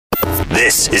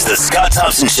This is the Scott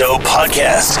Thompson Show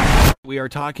podcast. We are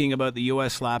talking about the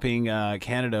U.S. slapping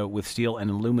Canada with steel and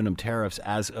aluminum tariffs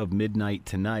as of midnight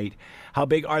tonight. How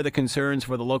big are the concerns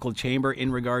for the local chamber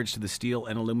in regards to the steel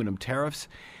and aluminum tariffs?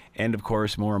 And, of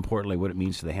course, more importantly, what it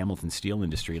means to the Hamilton steel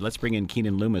industry. Let's bring in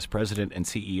Keenan Loomis, President and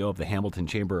CEO of the Hamilton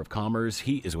Chamber of Commerce.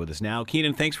 He is with us now.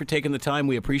 Keenan, thanks for taking the time.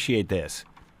 We appreciate this.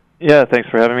 Yeah, thanks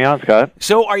for having me on, Scott.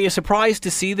 So are you surprised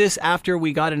to see this after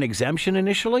we got an exemption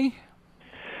initially?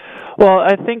 Well,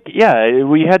 I think,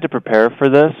 we had to prepare for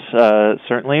this,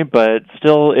 certainly, but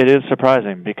still it is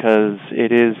surprising because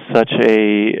it is such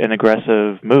an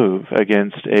aggressive move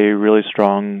against a really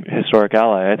strong historic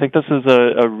ally. I think this is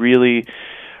a really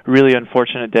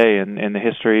unfortunate day in the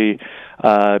history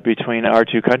between our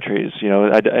two countries. You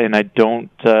know, I'm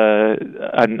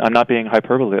not being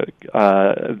hyperbolic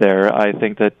there. I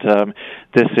think that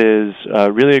this is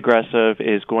really aggressive,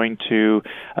 is going to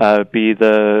be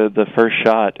the first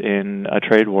shot in a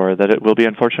trade war, that it will be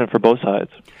unfortunate for both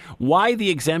sides. Why the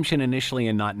exemption initially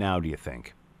and not now, do you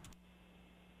think?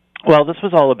 Well, this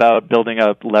was all about building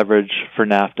up leverage for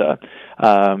NAFTA.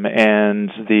 And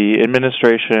the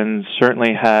administration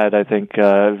certainly had, I think,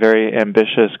 very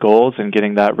ambitious goals in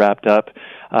getting that wrapped up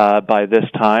by this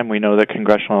time. We know that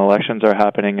congressional elections are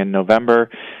happening in November,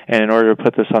 and in order to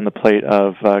put this on the plate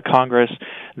of Congress,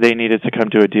 they needed to come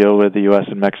to a deal with the U.S.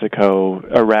 and Mexico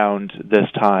around this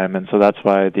time, and so that's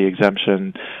why the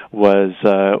exemption was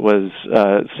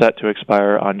set to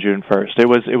expire on June 1st.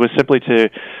 It was simply to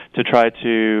try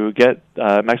to get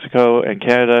Mexico and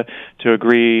Canada to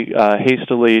agree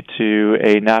hastily to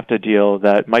a NAFTA deal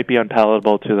that might be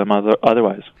unpalatable to them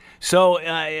otherwise. So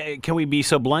can we be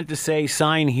so blunt to say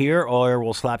sign here or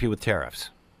we'll slap you with tariffs?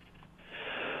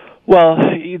 Well,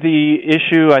 the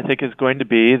issue, I think, is going to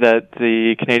be that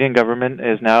the Canadian government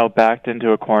is now backed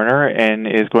into a corner and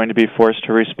is going to be forced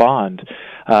to respond.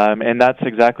 And that's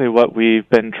exactly what we've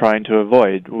been trying to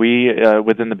avoid. We,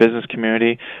 within the business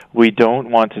community, we don't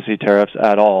want to see tariffs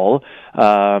at all.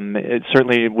 It's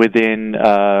certainly within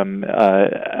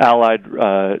allied,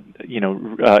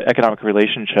 economic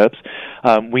relationships.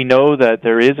 We know that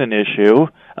there is an issue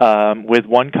with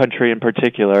one country in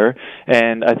particular,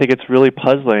 and I think it's really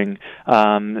puzzling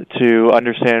to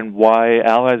understand why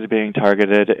allies are being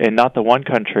targeted and not the one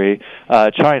country,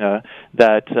 China,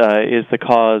 that is the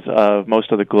cause of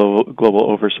most of the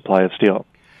global oversupply of steel.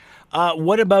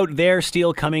 What about their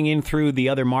steel coming in through the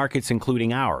other markets,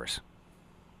 including ours?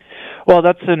 Well,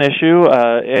 that's an issue,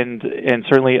 and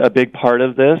certainly a big part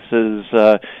of this is,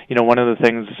 one of the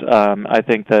things I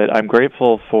think that I'm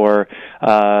grateful for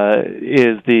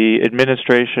is the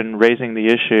administration raising the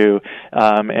issue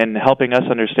and helping us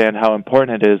understand how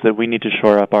important it is that we need to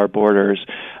shore up our borders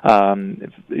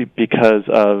because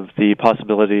of the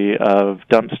possibility of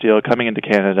dump steel coming into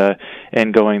Canada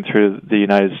and going through the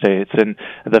United States. And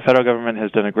the federal government has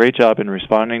done a great job in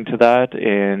responding to that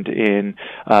and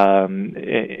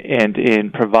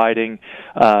in providing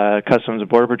Customs and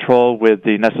Border Patrol with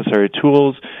the necessary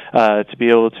tools to be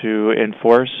able to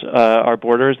enforce our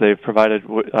borders. They've provided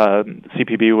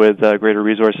CPB with greater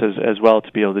resources as well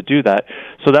to be able to do that.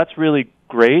 So that's really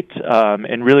great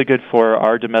and really good for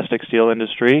our domestic steel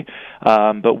industry,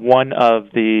 but one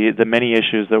of the many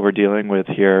issues that we're dealing with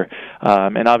here.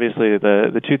 And obviously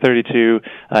the 232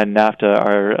 and NAFTA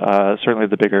are certainly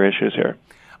the bigger issues here.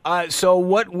 So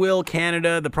what will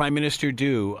Canada, the Prime Minister,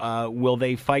 do? Will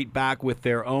they fight back with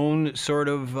their own sort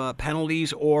of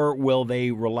penalties, or will they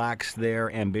relax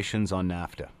their ambitions on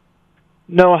NAFTA?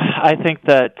 No, I think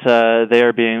that they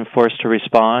are being forced to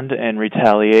respond and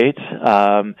retaliate.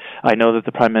 I know that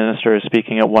the Prime Minister is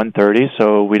speaking at 1:30,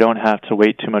 so we don't have to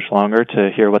wait too much longer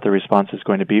to hear what the response is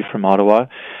going to be from Ottawa.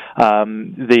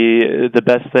 The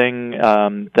best thing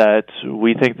that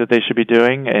we think that they should be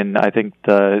doing, and I think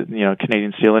the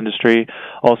Canadian steel industry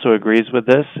also agrees with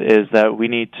this, is that we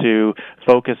need to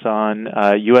focus on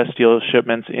U.S. steel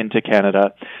shipments into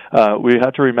Canada. We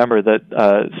have to remember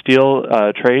that steel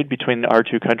trade between our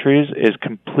two countries is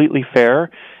completely fair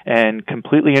and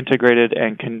completely integrated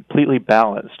and completely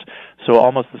balanced. So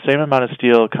almost the same amount of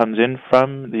steel comes in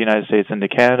from the United States into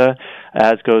Canada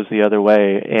as goes the other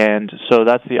way. And so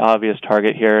that's the obvious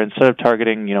target here. Instead of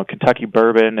targeting, Kentucky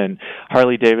bourbon and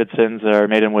Harley-Davidsons that are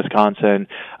made in Wisconsin,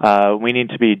 we need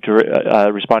to be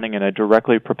responding in a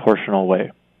directly proportional way.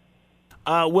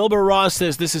 Wilbur Ross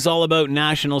says this is all about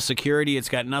national security. It's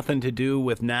got nothing to do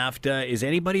with NAFTA. Is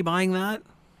anybody buying that?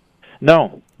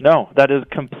 No, that is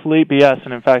complete BS.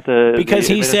 And in fact, the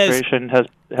administration has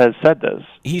said this.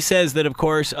 He says that, of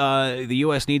course, the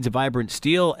U.S. needs a vibrant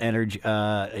steel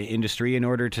industry in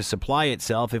order to supply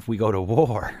itself if we go to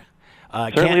war.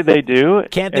 Certainly they do.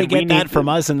 Can't they get that from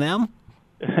us and them?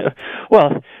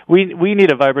 Well, we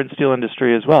need a vibrant steel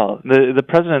industry as well. The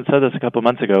president said this a couple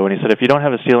months ago when he said, if you don't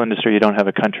have a steel industry, you don't have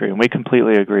a country, and we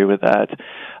completely agree with that.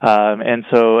 And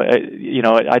so,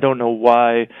 I don't know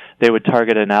why they would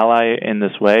target an ally in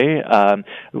this way.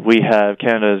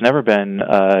 Canada has never been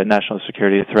a national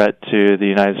security threat to the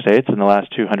United States in the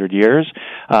last 200 years.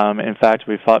 In fact,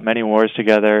 we've fought many wars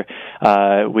together.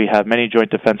 We have many joint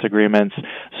defense agreements.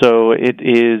 So it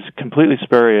is completely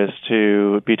spurious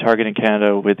to be targeting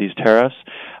Canada with these tariffs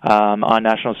on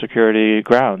national security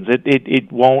grounds.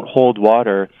 It won't hold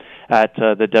water at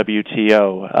the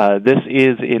WTO. This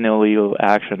is an illegal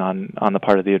action on the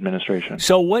part of the administration.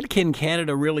 So what can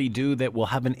Canada really do that will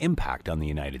have an impact on the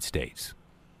United States?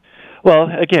 Well,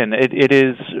 again, it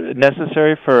is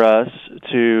necessary for us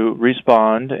to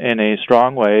respond in a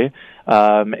strong way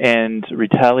and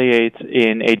retaliate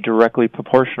in a directly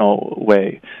proportional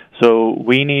way. So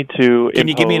we need to. Can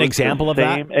you give me an example of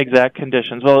that? Same exact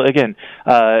conditions. Well, again,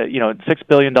 $6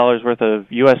 billion worth of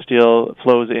U.S. steel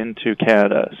flows into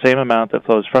Canada. Same amount that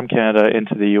flows from Canada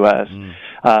into the U.S.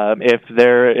 If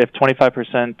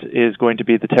 25% is going to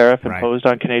be the tariff imposed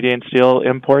on Canadian steel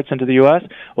imports into the U.S.,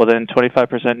 well, then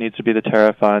 25% needs to be the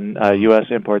tariff on U.S.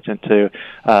 imports into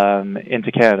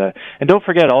Canada. And don't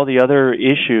forget all the other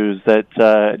issues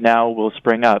that now will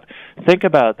spring up. Think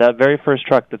about that very first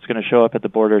truck that's going to show up at the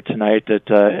border tonight at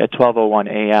 12:01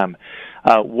 a.m.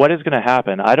 What is going to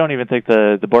happen? I don't even think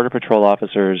the Border Patrol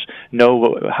officers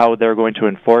know how they're going to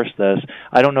enforce this.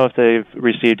 I don't know if they've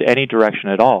received any direction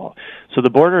at all. So the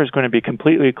border is going to be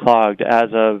completely clogged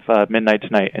as of midnight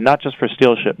tonight, and not just for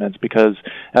steel shipments, because,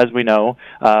 as we know,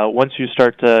 once you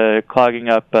start clogging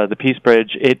up the Peace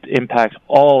Bridge, it impacts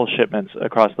all shipments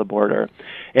across the border.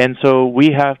 And so we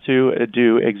have to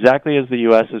do exactly as the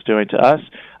U.S. is doing to us,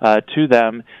 to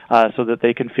them, so that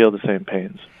they can feel the same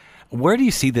pains. Where do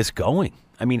you see this going?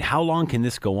 I mean, how long can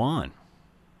this go on?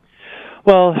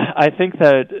 Well, I think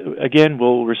that, again,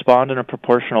 we'll respond in a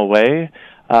proportional way.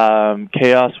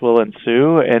 Chaos will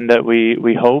ensue, and that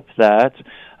we hope that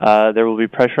there will be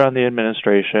pressure on the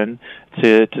administration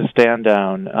to stand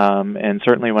down, and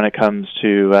certainly when it comes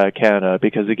to Canada,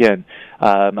 because, again,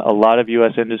 a lot of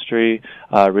U.S. industry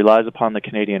relies upon the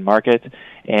Canadian market,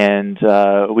 and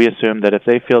we assume that if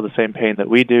they feel the same pain that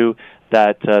we do,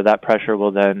 that pressure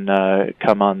will then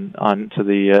come on to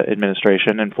the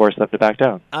administration and force them to back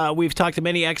down. We've talked to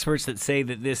many experts that say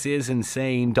that this is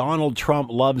insane. Donald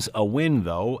Trump loves a win,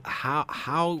 though.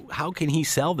 How can he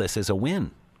sell this as a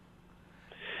win?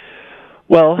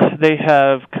 Well, they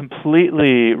have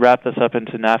completely wrapped this up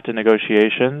into NAFTA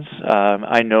negotiations.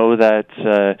 I know that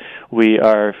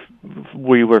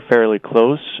we were fairly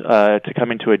close to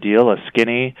coming to a deal, a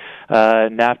skinny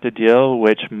NAFTA deal,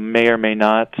 which may or may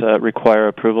not require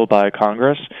approval by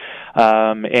Congress.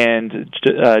 And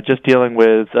just dealing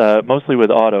with mostly with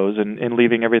autos and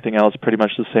leaving everything else pretty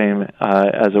much the same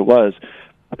as it was.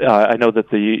 I know that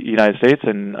the United States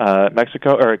and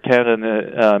Mexico, or Canada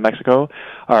and Mexico,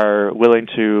 are willing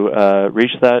to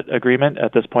reach that agreement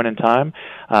at this point in time.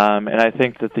 And I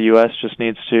think that the U.S. just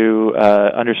needs to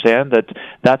understand that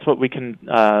that's what we can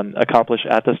accomplish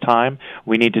at this time.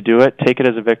 We need to do it, take it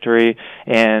as a victory,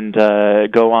 and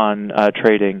go on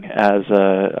trading as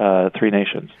three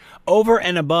nations. Over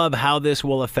and above how this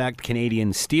will affect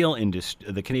Canadian steel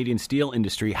industry, the Canadian steel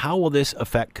industry, how will this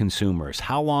affect consumers?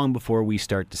 How long before we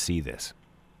start to see this?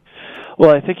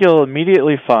 Well, I think you'll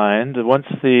immediately find that once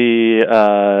the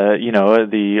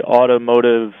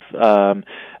automotive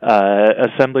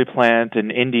assembly plant in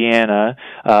Indiana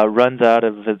runs out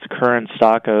of its current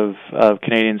stock of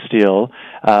Canadian steel,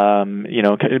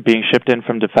 being shipped in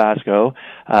from Dofasco,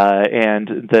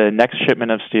 and the next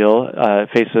shipment of steel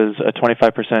faces a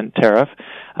 25% tariff,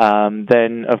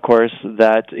 then, of course,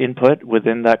 that input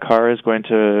within that car is going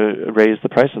to raise the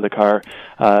price of the car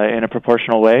in a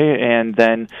proportional way, and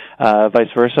then vice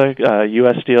versa,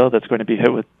 U.S. steel that's going to be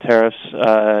hit with tariffs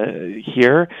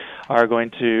here are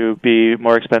going to be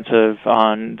more expensive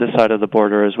on this side of the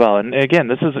border as well. And again,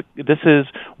 this is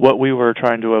what we were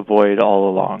trying to avoid all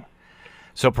along.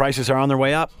 So prices are on their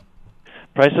way up?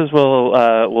 Prices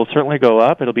will certainly go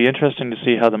up. It'll be interesting to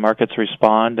see how the markets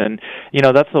respond, and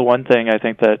that's the one thing I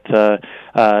think that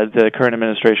the current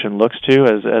administration looks to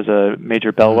as a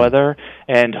major bellwether,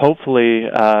 and hopefully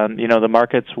the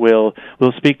markets will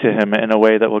speak to him in a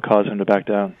way that will cause him to back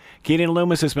down. Keenan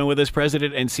Loomis has been with us,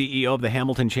 President and CEO of the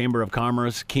Hamilton Chamber of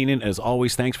Commerce. Keenan, as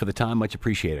always, thanks for the time. Much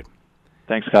appreciated.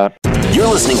 Thanks, Scott. You're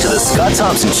listening to The Scott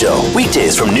Thompson Show,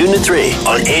 weekdays from noon to 3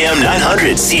 on AM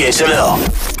 900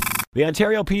 CHML. The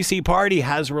Ontario PC Party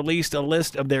has released a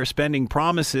list of their spending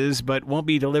promises, but won't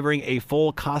be delivering a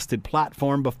full costed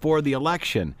platform before the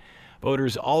election.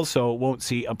 Voters also won't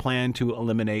see a plan to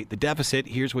eliminate the deficit.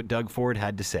 Here's what Doug Ford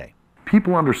had to say.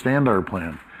 People understand our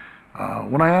plan.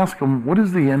 When I ask them, what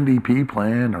is the NDP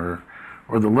plan or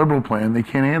the Liberal plan, they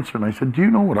can't answer. And I said, do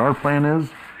you know what our plan is?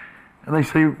 And they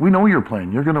say, we know your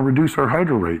plan. You're going to reduce our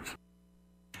hydro rates.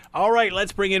 All right,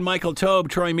 let's bring in Michael Taube,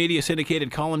 Troy Media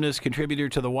syndicated columnist, contributor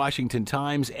to the Washington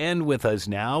Times, and with us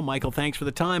now. Michael, thanks for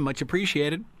the time. Much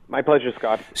appreciated. My pleasure,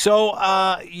 Scott. So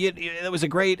that was a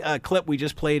great clip we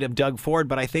just played of Doug Ford,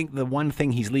 but I think the one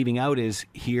thing he's leaving out is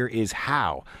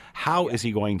how. How is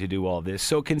he going to do all this?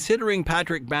 So considering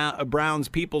Patrick Brown's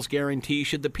People's Guarantee,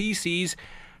 should the PCs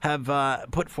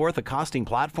have put forth a costing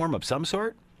platform of some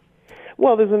sort?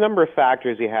 Well, there's a number of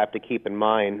factors you have to keep in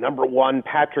mind. Number one,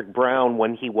 Patrick Brown,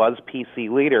 when he was PC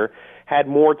leader, had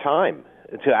more time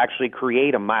to actually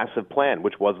create a massive plan,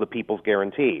 which was the People's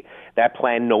Guarantee. That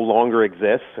plan no longer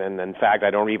exists, and in fact,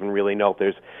 I don't even really know if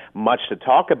there's much to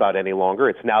talk about any longer.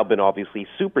 It's now been obviously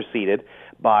superseded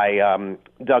by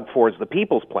Doug Ford's The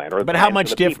People's Plan. But how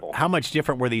much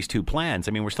different were these two plans?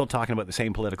 I mean, we're still talking about the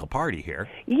same political party here.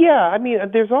 Yeah, I mean,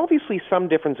 there's obviously some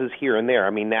differences here and there. I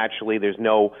mean, naturally, there's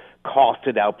no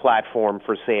costed-out platform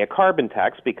for, say, a carbon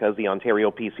tax because the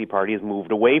Ontario PC party has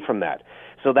moved away from that.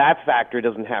 So that factor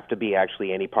doesn't have to be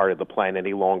actually any part of the plan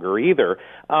any longer either.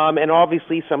 And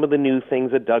obviously, some of the new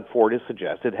things that Doug Ford has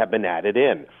suggested have been added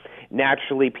in.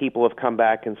 Naturally, people have come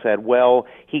back and said, well,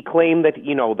 he claimed that,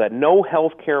 that no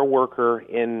healthcare worker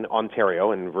in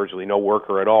Ontario, and virtually no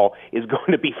worker at all, is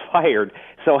going to be fired.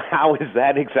 So how is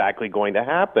that exactly going to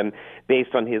happen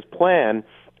based on his plan?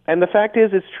 And the fact is,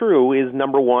 it's true, is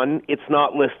number one, it's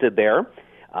not listed there.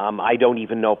 I don't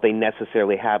even know if they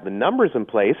necessarily have the numbers in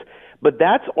place. But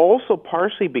that's also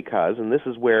partially because, and this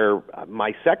is where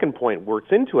my second point works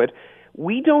into it,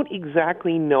 we don't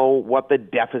exactly know what the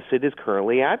deficit is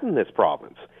currently at in this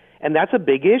province. And that's a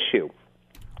big issue.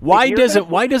 Why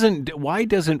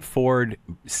doesn't Ford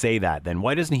say that then?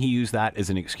 Why doesn't he use that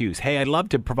as an excuse? Hey, I'd love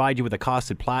to provide you with a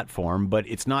costed platform, but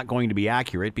it's not going to be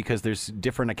accurate because there's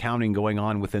different accounting going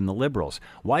on within the Liberals.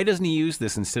 Why doesn't he use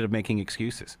this instead of making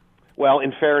excuses? Well,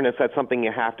 in fairness, that's something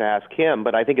you have to ask him,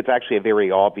 but I think it's actually a very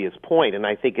obvious point, and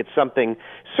I think it's something,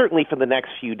 certainly for the next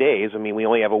few days, I mean, we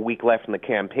only have a week left in the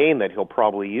campaign, that he'll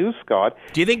probably use, Scott.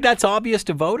 Do you think that's obvious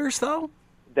to voters, though?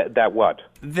 That what?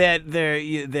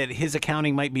 That his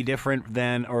accounting might be different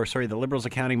than, the Liberals'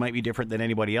 accounting might be different than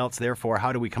anybody else. Therefore,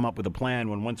 how do we come up with a plan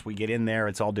when once we get in there,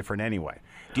 it's all different anyway?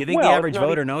 Do you think the average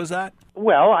voter knows that?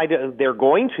 Well, they're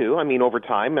going to. I mean, over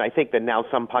time, and I think that now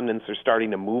some pundits are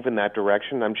starting to move in that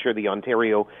direction. I'm sure the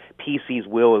Ontario PCs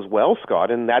will as well,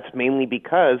 Scott, and that's mainly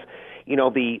because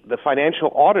the financial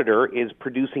auditor is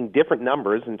producing different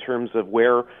numbers in terms of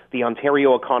where the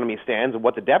Ontario economy stands and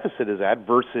what the deficit is at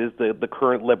versus the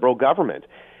current Liberal government.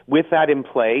 With that in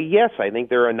play, yes, I think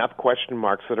there are enough question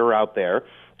marks that are out there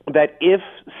that if,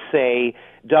 say,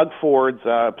 Doug Ford's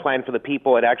plan for the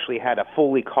people had actually had a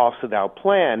fully costed out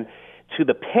plan to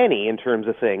the penny in terms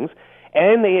of things,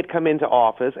 and they had come into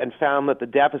office and found that the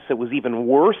deficit was even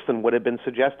worse than what had been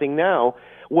suggesting now,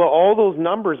 well, all those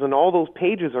numbers and all those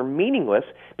pages are meaningless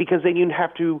because then you'd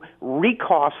have to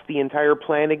recost the entire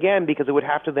plan again because it would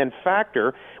have to then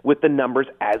factor with the numbers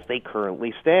as they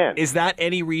currently stand. Is that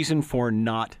any reason for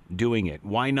not doing it?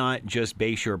 Why not just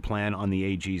base your plan on the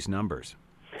AG's numbers?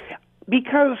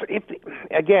 Because,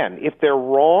 if they're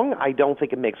wrong, I don't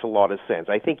think it makes a lot of sense.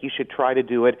 I think you should try to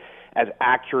do it as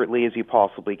accurately as you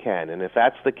possibly can. And if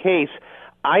that's the case,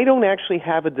 I don't actually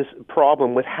have a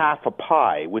problem with half a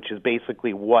pie, which is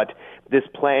basically what this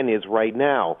plan is right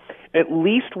now. At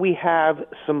least we have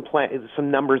some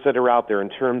numbers that are out there in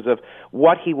terms of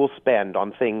what he will spend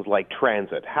on things like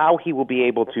transit, how he will be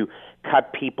able to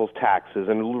cut people's taxes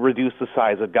and reduce the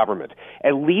size of government.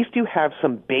 At least you have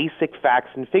some basic facts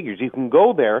and figures. You can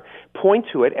go there, point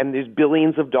to it, and there's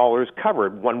billions of dollars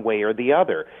covered one way or the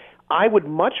other. I would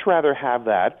much rather have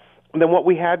that than what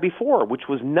we had before, which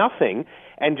was nothing,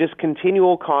 and just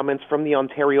continual comments from the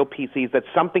Ontario PCs that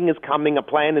something is coming, a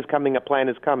plan is coming, a plan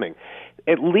is coming.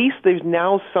 At least there's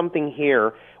now something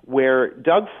here where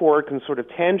Doug Ford can sort of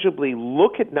tangibly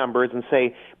look at numbers and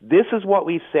say, this is what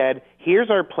we've said, here's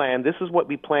our plan, this is what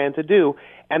we plan to do,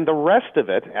 and the rest of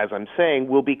it, as I'm saying,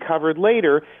 will be covered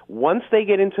later once they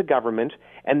get into government,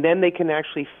 and then they can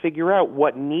actually figure out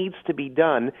what needs to be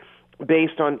done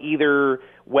based on either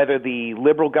whether the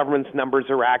Liberal government's numbers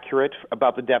are accurate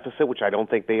about the deficit, which I don't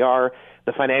think they are,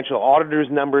 the financial auditor's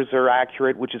numbers are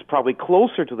accurate, which is probably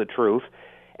closer to the truth,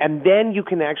 and then you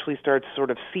can actually start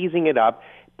sort of seizing it up,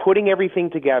 putting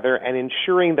everything together and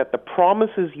ensuring that the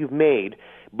promises you've made,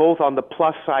 both on the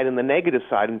plus side and the negative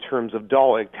side in terms of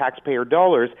taxpayer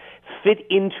dollars, fit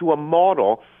into a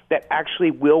model that actually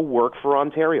will work for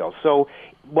Ontario. So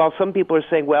while some people are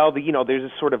saying, well, there's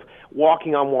this sort of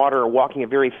walking on water or walking a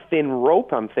very thin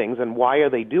rope on things, and why are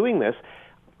they doing this?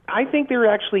 I think there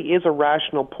actually is a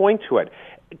rational point to it.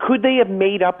 Could they have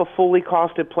made up a fully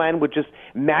costed plan with just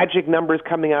magic numbers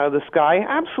coming out of the sky?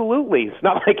 Absolutely. It's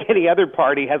not like any other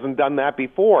party hasn't done that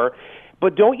before.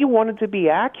 But don't you want it to be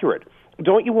accurate?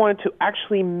 Don't you want it to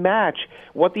actually match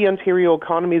what the Ontario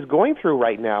economy is going through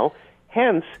right now?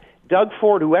 Hence, Doug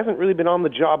Ford, who hasn't really been on the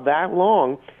job that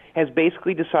long, has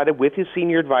basically decided with his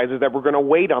senior advisors that we're going to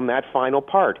wait on that final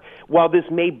part. While this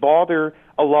may bother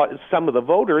some of the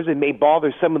voters, it may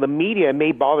bother some of the media, it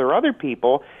may bother other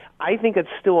people, I think it's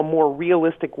still a more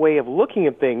realistic way of looking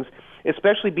at things,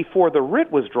 especially before the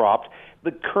writ was dropped.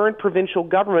 The current provincial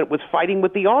government was fighting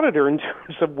with the auditor in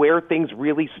terms of where things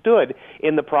really stood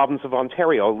in the province of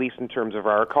Ontario, at least in terms of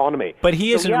our economy. But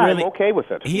he isn't really I'm okay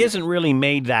with it. He hasn't really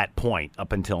made that point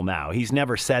up until now. He's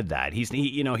never said that. He's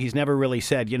never really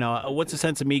said, what's the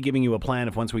sense of me giving you a plan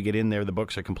if once we get in there the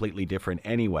books are completely different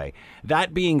anyway.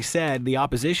 That being said, the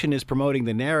opposition is promoting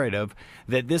the narrative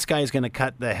that this guy is going to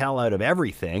cut the hell out of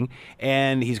everything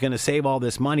and he's going to save all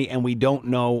this money, and we don't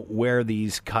know where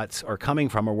these cuts are coming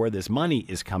from or where this money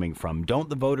is coming from. Don't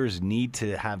the voters need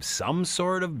to have some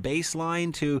sort of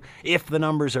baseline to, if the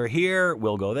numbers are here,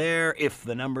 we'll go there. If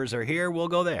the numbers are here, we'll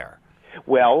go there.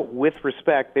 Well, with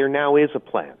respect, there now is a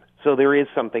plan. So there is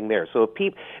something there. So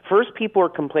if first people are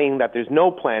complaining that there's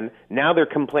no plan, now they're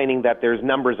complaining that there's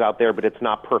numbers out there, but it's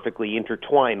not perfectly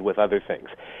intertwined with other things.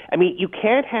 I mean, you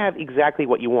can't have exactly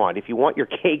what you want. If you want your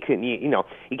cake, and you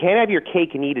can't have your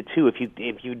cake and eat it too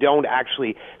if you don't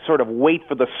actually sort of wait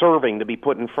for the serving to be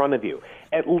put in front of you.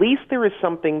 At least there is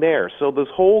something there. So this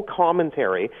whole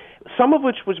commentary, some of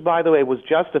which by the way, was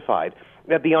justified,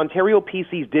 that the Ontario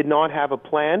PCs did not have a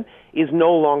plan is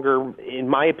no longer, in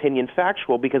my opinion,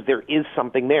 factual, because there is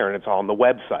something there, and it's on the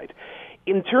website.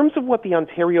 In terms of what the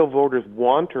Ontario voters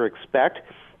want or expect,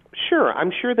 sure,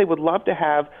 I'm sure they would love to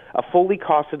have a fully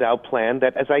costed out plan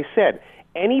that, as I said,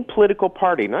 any political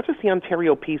party, not just the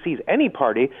Ontario PCs, any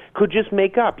party, could just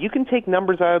make up. You can take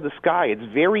numbers out of the sky.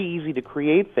 It's very easy to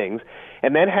create things,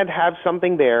 and then have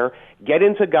something there, get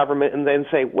into government, and then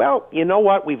say, well, you know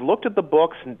what, we've looked at the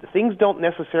books, and things don't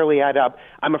necessarily add up.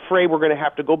 I'm afraid we're going to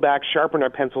have to go back, sharpen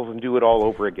our pencils, and do it all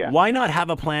over again. Why not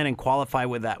have a plan and qualify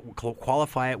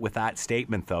it with that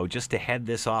statement, though, just to head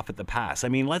this off at the pass? I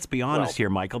mean, let's be honest here,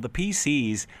 Michael. The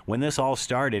PCs, when this all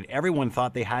started, everyone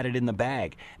thought they had it in the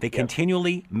bag. They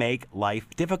continually make life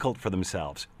difficult for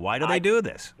themselves. Why do they do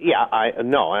this? Yeah,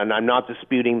 no, and I'm not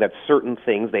disputing that certain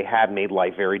things they have made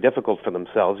life very difficult for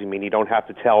themselves. I mean, you don't have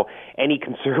to tell any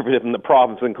conservative in the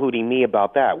province, including me,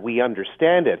 about that. We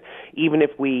understand it. Even if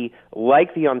we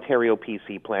like the Ontario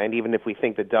PC plan, even if we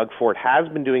think that Doug Ford has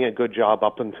been doing a good job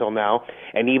up until now,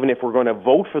 and even if we're going to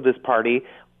vote for this party,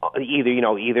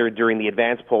 either during the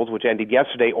advance polls, which ended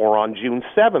yesterday, or on June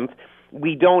 7th,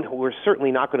 we're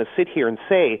certainly not going to sit here and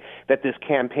say that this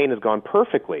campaign has gone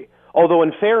perfectly. Although,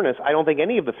 in fairness, I don't think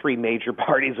any of the three major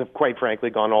parties have, quite frankly,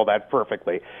 gone all that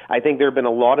perfectly. I think there have been a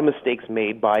lot of mistakes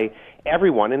made by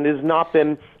everyone, and it has not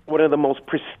been one of the most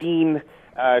pristine,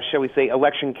 shall we say,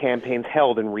 election campaigns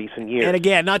held in recent years. And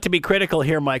again, not to be critical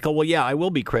here, Michael. Well, yeah, I will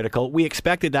be critical. We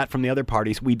expected that from the other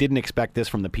parties. We didn't expect this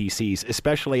from the PCs,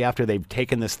 especially after they've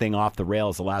taken this thing off the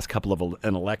rails the last couple of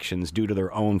elections due to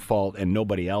their own fault and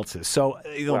nobody else's. So,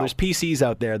 there's PCs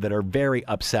out there that are very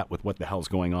upset with what the hell's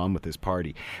going on with this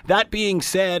party. That being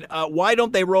said, why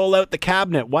don't they roll out the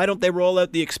cabinet? Why don't they roll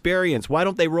out the experience? Why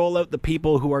don't they roll out the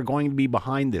people who are going to be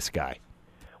behind this guy?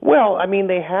 Well, I mean,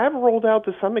 they have rolled out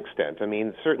to some extent. I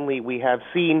mean, certainly we have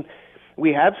seen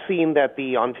that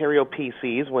the Ontario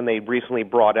PCs, when they recently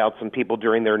brought out some people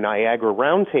during their Niagara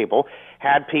Roundtable,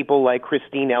 had people like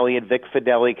Christine Elliott, Vic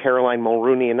Fideli, Caroline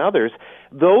Mulrooney, and others.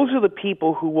 Those are the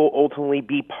people who will ultimately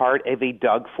be part of a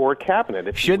Doug Ford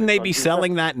cabinet. Shouldn't they be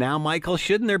selling that now, Michael?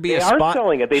 Shouldn't there be a spot? They are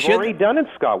selling it. They've already done it,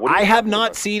 Scott. I have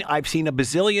not seen. I've seen a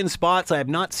bazillion spots. I have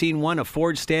not seen one of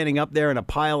Ford standing up there in a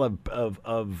pile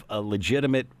of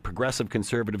legitimate progressive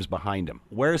conservatives behind him.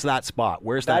 Where's that spot?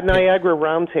 Where's that? That Niagara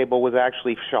Roundtable was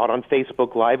actually shot on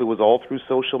Facebook Live. It was all through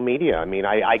social media. I mean,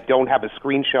 I don't have a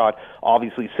screenshot,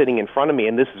 obviously, sitting in front of me,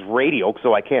 and this is radio,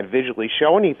 so I can't visually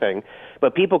show anything.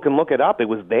 But people can look it up. It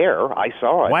was there. I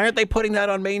saw it. Why aren't they putting that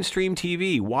on mainstream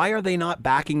TV? Why are they not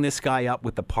backing this guy up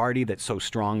with the party that's so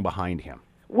strong behind him?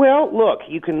 Well, look,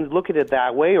 you can look at it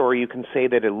that way, or you can say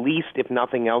that at least, if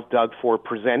nothing else, Doug Ford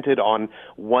presented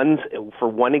for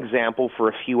one example, for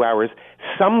a few hours,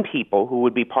 some people who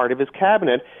would be part of his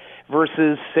cabinet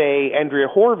versus, say, Andrea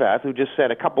Horwath, who just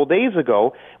said a couple days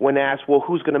ago, when asked, well,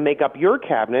 who's going to make up your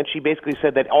cabinet, she basically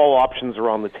said that all options are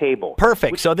on the table.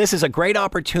 Perfect. So this is a great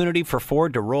opportunity for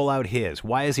Ford to roll out his.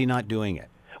 Why is he not doing it?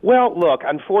 Well, look,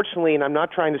 unfortunately, and I'm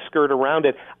not trying to skirt around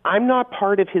it, I'm not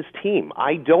part of his team.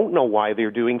 I don't know why they're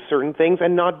doing certain things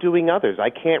and not doing others. I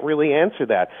can't really answer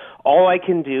that. All I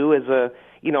can do as a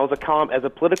as a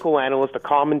political analyst, a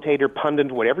commentator,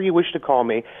 pundit, whatever you wish to call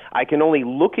me, I can only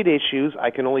look at issues,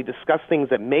 I can only discuss things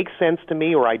that make sense to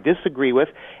me or I disagree with,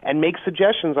 and make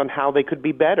suggestions on how they could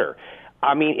be better.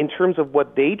 I mean, in terms of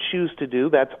what they choose to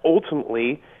do, that's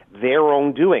ultimately their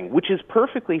own doing, which is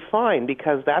perfectly fine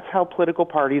because that's how political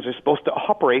parties are supposed to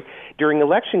operate during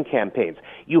election campaigns.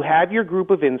 You have your group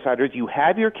of insiders, you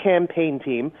have your campaign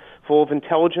team full of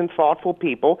intelligent, thoughtful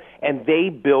people, and they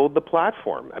build the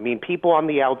platform. I mean, people on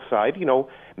the outside,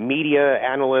 media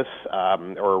analysts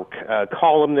or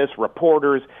columnists,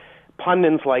 reporters,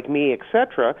 pundits like me,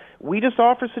 etc., we just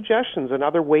offer suggestions and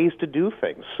other ways to do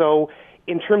things. So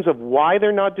in terms of why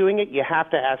they're not doing it, you have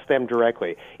to ask them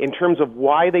directly. In terms of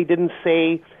why they didn't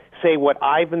say what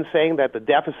I've been saying, that the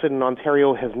deficit in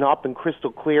Ontario has not been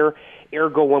crystal clear,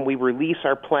 ergo when we release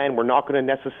our plan, we're not going to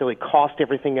necessarily cost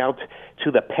everything out to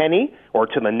the penny or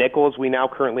to the nickel as we now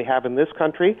currently have in this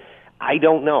country, I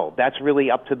don't know. That's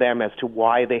really up to them as to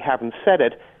why they haven't said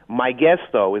it. My guess,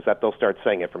 though, is that they'll start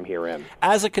saying it from here in.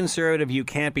 As a conservative, you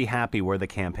can't be happy where the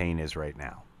campaign is right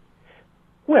now.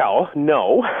 Well,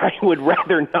 no. I would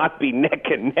rather not be neck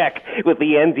and neck with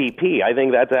the NDP. I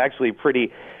think that's actually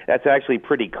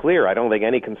pretty clear. I don't think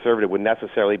any conservative would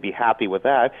necessarily be happy with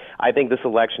that. I think this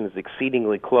election is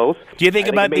exceedingly close. Do you think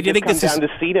this is down to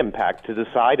seat impact to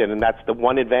decide it, and that's the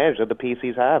one advantage that the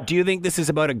PCs have. Do you think this is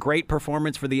about a great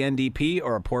performance for the NDP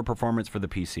or a poor performance for the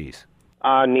PCs?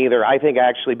 Neither. I think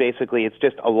actually basically it's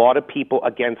just a lot of people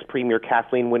against Premier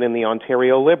Kathleen Wynne and the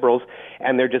Ontario Liberals,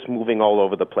 and they're just moving all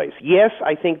over the place. Yes,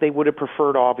 I think they would have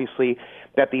preferred, obviously,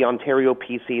 that the Ontario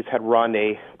PCs had run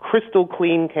a crystal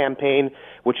clean campaign,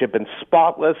 which had been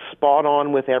spotless, spot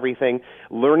on with everything,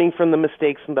 learning from the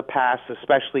mistakes in the past,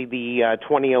 especially the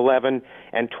 2011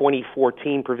 and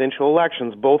 2014 provincial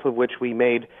elections, both of which we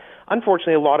made,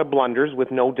 unfortunately, a lot of blunders, with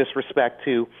no disrespect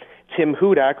to Tim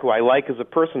Hudak, who I like as a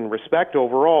person, respect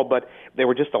overall, but there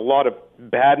were just a lot of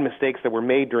bad mistakes that were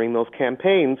made during those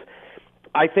campaigns.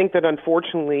 I think that,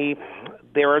 unfortunately,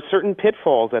 there are certain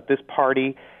pitfalls that this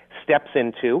party steps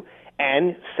into,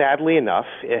 and sadly enough,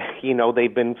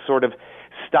 they've been sort of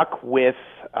stuck with,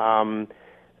 I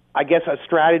guess, a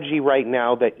strategy right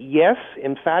now that, yes,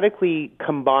 emphatically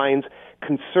combines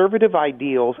conservative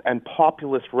ideals and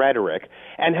populist rhetoric,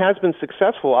 and has been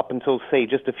successful up until, say,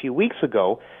 just a few weeks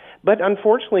ago. But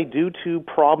unfortunately, due to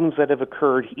problems that have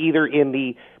occurred either in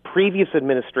the previous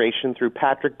administration through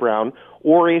Patrick Brown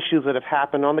or issues that have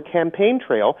happened on the campaign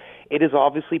trail, it has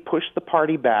obviously pushed the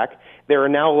party back. There are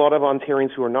now a lot of Ontarians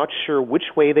who are not sure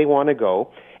which way they want to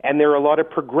go, and there are a lot of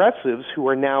progressives who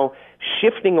are now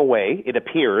shifting away, it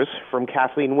appears, from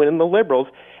Kathleen Wynne and the Liberals,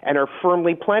 and are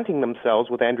firmly planting themselves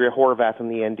with Andrea Horwath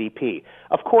and the NDP.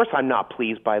 Of course, I'm not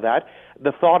pleased by that.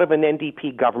 The thought of an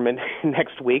NDP government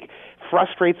next week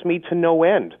frustrates me to no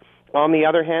end. On the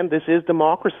other hand, this is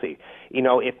democracy.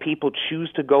 If people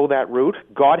choose to go that route,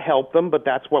 God help them, but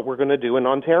that's what we're going to do in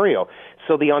Ontario.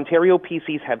 So the Ontario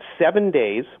PCs have 7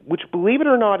 days, which, believe it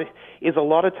or not, is a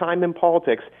lot of time in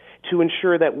politics, to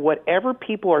ensure that whatever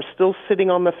people are still sitting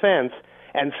on the fence,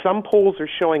 and some polls are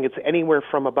showing it's anywhere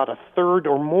from about a third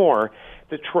or more,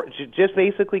 to just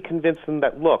basically convince them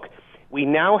that, look, we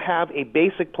now have a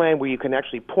basic plan where you can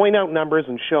actually point out numbers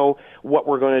and show what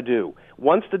we're going to do.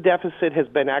 Once the deficit has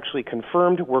been actually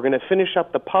confirmed, we're going to finish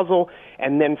up the puzzle,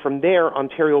 and then from there,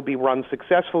 Ontario will be run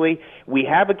successfully. We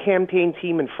have a campaign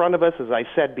team in front of us, as I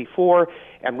said before,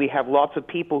 and we have lots of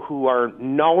people who are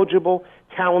knowledgeable,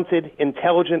 talented,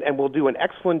 intelligent, and will do an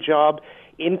excellent job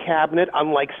in cabinet,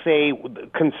 unlike, say,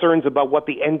 concerns about what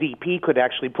the NDP could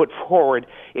actually put forward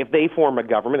if they form a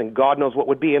government, and God knows what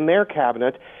would be in their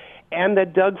cabinet. And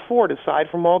that Doug Ford, aside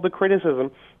from all the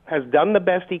criticism, has done the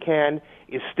best he can,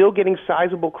 is still getting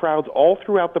sizable crowds all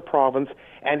throughout the province,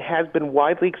 and has been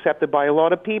widely accepted by a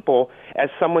lot of people as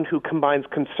someone who combines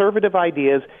conservative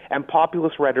ideas and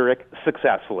populist rhetoric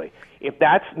successfully. If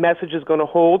that message is going to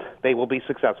hold, they will be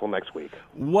successful next week.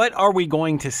 What are we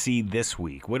going to see this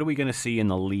week? What are we going to see in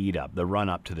the lead-up, the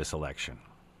run-up to this election?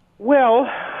 Well,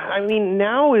 I mean,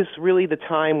 now is really the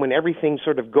time when everything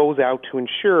sort of goes out to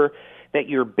ensure that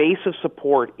your base of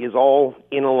support is all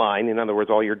in a line. In other words,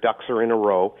 all your ducks are in a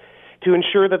row, to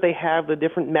ensure that they have the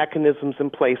different mechanisms in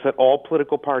place that all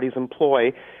political parties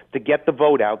employ to get the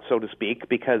vote out, so to speak,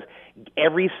 because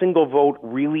every single vote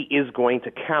really is going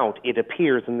to count, it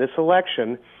appears, in this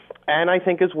election. And I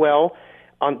think as well,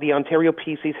 the Ontario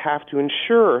PCs have to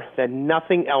ensure that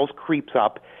nothing else creeps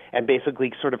up and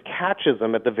basically sort of catches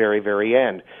them at the very, very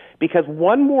end. Because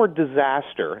one more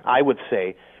disaster, I would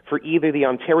say, for either the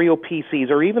Ontario PCs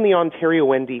or even the Ontario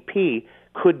NDP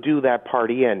could do that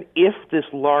party in if this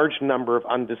large number of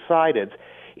undecideds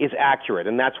is accurate.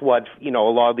 And that's what, a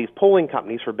lot of these polling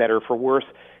companies, for better or for worse,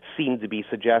 seem to be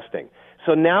suggesting.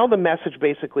 So now the message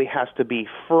basically has to be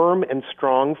firm and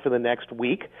strong for the next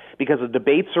week because the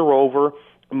debates are over.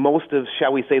 Most of,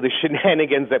 shall we say, the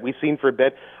shenanigans that we've seen for a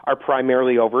bit are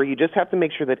primarily over. You just have to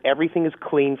make sure that everything is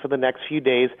clean for the next few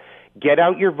days. Get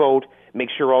out your vote. Make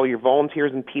sure all your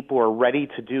volunteers and people are ready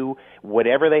to do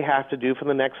whatever they have to do for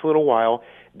the next little while.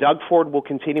 Doug Ford will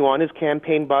continue on his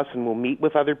campaign bus and will meet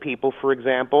with other people, for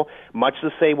example, much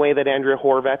the same way that Andrea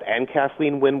Horwath and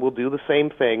Kathleen Wynne will do the same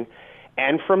thing.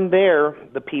 And from there,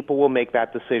 the people will make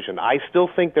that decision. I still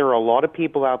think there are a lot of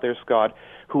people out there, Scott,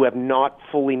 who have not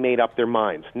fully made up their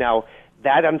minds. Now,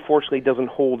 that unfortunately doesn't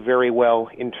hold very well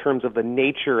in terms of the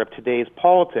nature of today's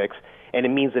politics, and it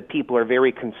means that people are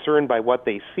very concerned by what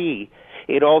they see.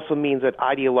 It also means that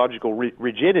ideological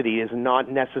rigidity is not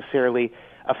necessarily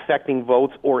affecting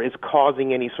votes or is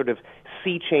causing any sort of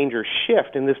sea change or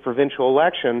shift in this provincial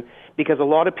election, because a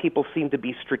lot of people seem to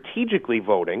be strategically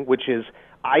voting, which is,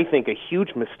 I think, a huge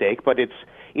mistake, but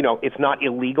it's not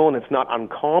illegal and it's not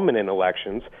uncommon in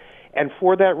elections. And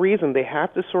for that reason, they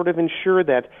have to sort of ensure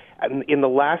that in the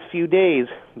last few days,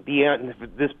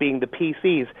 this being the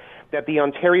PCs, that the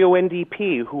Ontario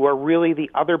NDP, who are really the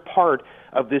other part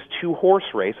of this two-horse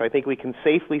race, I think we can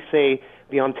safely say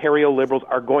the Ontario Liberals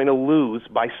are going to lose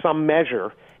by some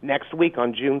measure next week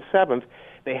on June 7th.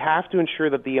 They have to ensure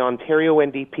that the Ontario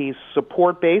NDP's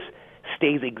support base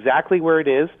stays exactly where it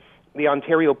is. The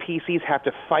Ontario PCs have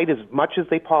to fight as much as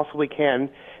they possibly can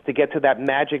to get to that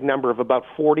magic number of about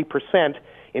 40%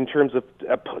 in terms of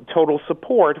total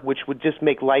support, which would just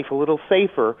make life a little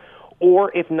safer.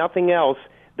 Or, if nothing else,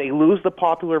 they lose the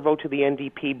popular vote to the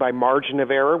NDP by margin of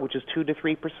error, which is 2 to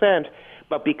 3%.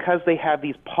 But because they have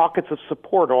these pockets of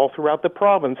support all throughout the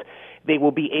province, they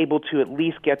will be able to at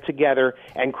least get together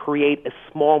and create a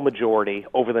small majority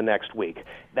over the next week.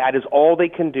 That is all they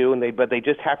can do, but they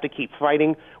just have to keep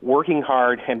fighting, working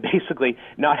hard, and basically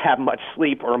not have much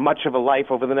sleep or much of a life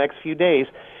over the next few days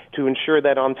to ensure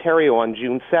that Ontario on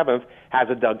June 7th has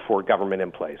a Doug Ford government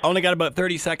in place. Only got about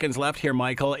 30 seconds left here,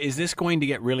 Michael. Is this going to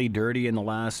get really dirty in the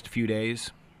last few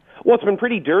days? Well, it's been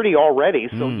pretty dirty already,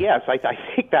 so yes, I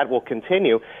think that will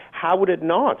continue. How would it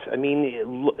not? I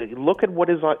mean, look at what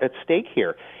is at stake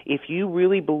here. If you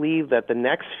really believe that the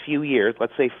next few years,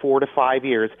 let's say 4 to 5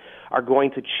 years, are going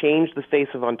to change the face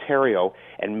of Ontario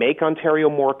and make Ontario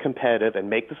more competitive and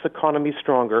make this economy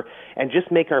stronger and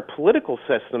just make our political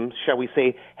system, shall we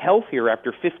say, healthier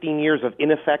after 15 years of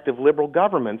ineffective Liberal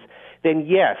governments, then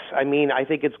yes, I mean, I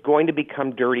think it's going to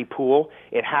become dirty pool.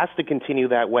 It has to continue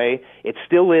that way. It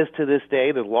still is to this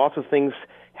day. There's lots of things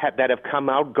that have come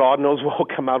out. God knows what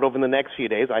will come out over the next few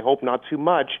days. I hope not too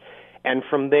much. And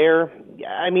from there,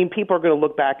 I mean, people are going to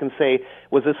look back and say,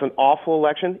 was this an awful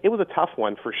election? It was a tough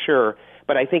one for sure,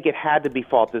 but I think it had to be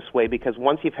fought this way because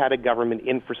once you've had a government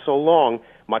in for so long,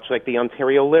 much like the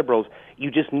Ontario Liberals,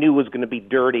 you just knew it was going to be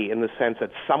dirty in the sense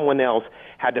that someone else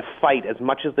had to fight as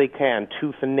much as they can,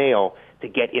 tooth and nail, to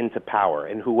get into power.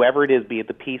 And whoever it is, be it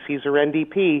the PCs or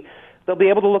NDP, they'll be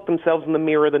able to look themselves in the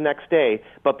mirror the next day,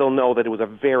 but they'll know that it was a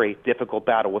very difficult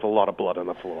battle with a lot of blood on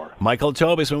the floor. Michael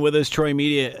Taube has been with us, Troy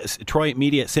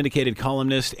Media syndicated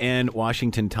columnist and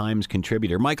Washington Times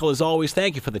contributor. Michael, as always,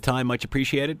 thank you for the time. Much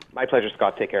appreciated. My pleasure,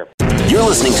 Scott. Take care. You're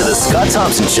listening to The Scott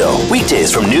Thompson Show,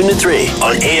 weekdays from noon to 3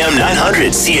 on AM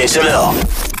 900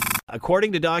 CHML.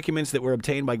 According to documents that were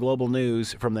obtained by Global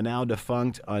News from the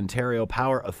now-defunct Ontario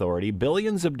Power Authority,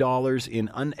 billions of dollars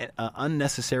in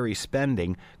unnecessary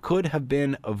spending could have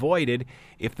been avoided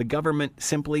if the government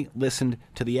simply listened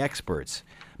to the experts,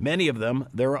 many of them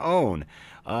their own.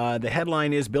 The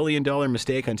headline is $1 billion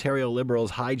Mistake, Ontario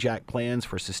Liberals Hijack Plans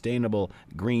for Sustainable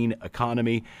Green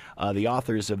Economy. The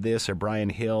authors of this are Brian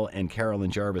Hill and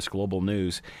Carolyn Jarvis, Global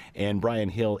News. And Brian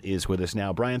Hill is with us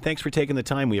now. Brian, thanks for taking the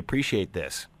time. We appreciate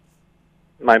this.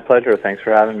 My pleasure. Thanks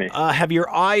for having me. Have your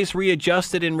eyes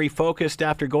readjusted and refocused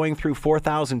after going through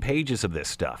 4,000 pages of this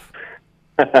stuff?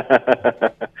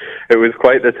 It was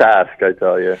quite the task, I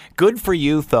tell you. Good for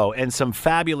you, though, and some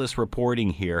fabulous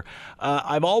reporting here.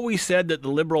 I've always said that the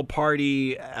Liberal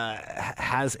Party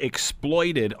has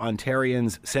exploited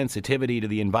Ontarians' sensitivity to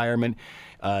the environment,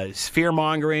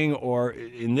 fear-mongering, or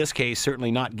in this case,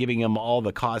 certainly not giving them all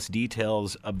the cost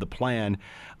details of the plan.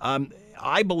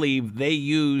 I believe they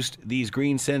used these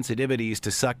green sensitivities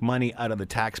to suck money out of the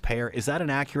taxpayer. Is that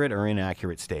an accurate or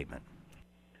inaccurate statement?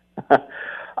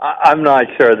 I'm not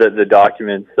sure that the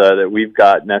documents that we've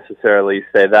got necessarily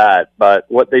say that, but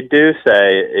what they do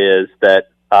say is that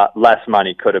less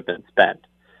money could have been spent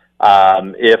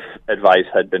if advice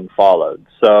had been followed.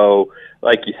 So,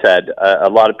 like you said, a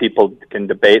lot of people can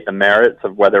debate the merits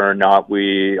of whether or not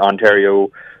Ontario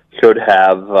should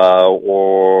have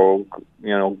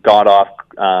got off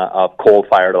of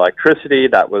coal-fired electricity.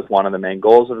 That was one of the main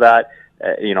goals of that.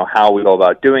 How we go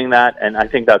about doing that, and I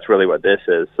think that's really what this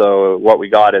is. So what we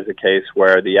got is a case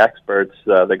where the experts,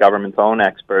 the government's own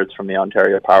experts from the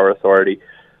Ontario Power Authority,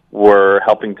 were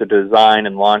helping to design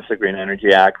and launch the Green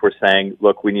Energy Act. We're saying,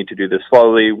 look, we need to do this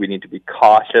slowly, we need to be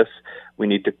cautious, we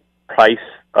need to price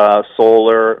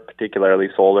solar, particularly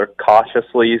solar,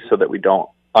 cautiously so that we don't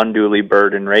unduly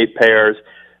burden ratepayers.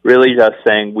 Really just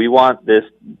saying we want this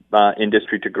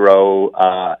industry to grow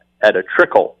at a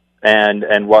trickle.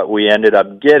 And what we ended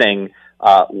up getting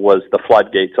was the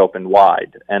floodgates opened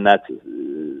wide. And that's,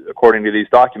 according to these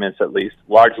documents at least,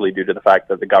 largely due to the fact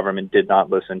that the government did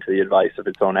not listen to the advice of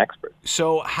its own experts.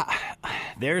 So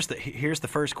here's the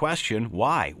first question.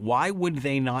 Why? Why would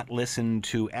they not listen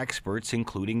to experts,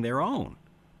 including their own?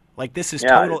 Like, this is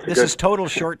total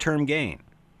short-term gain.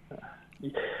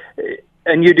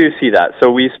 And you do see that.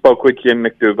 So we spoke with Jim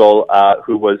McDougall,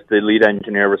 who was the lead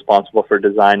engineer responsible for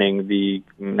designing the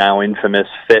now infamous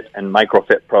FIT and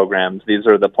microfit programs. These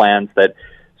are the plans that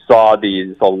saw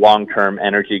these long-term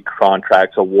energy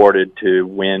contracts awarded to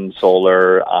wind,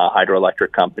 solar,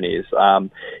 hydroelectric companies.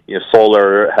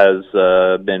 Solar has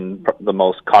been the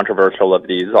most controversial of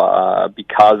these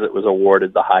because it was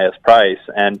awarded the highest price.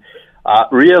 And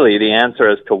really, the answer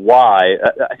as to why,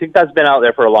 I think that's been out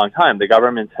there for a long time. The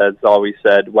government has always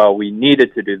said, well, we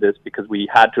needed to do this because we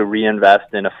had to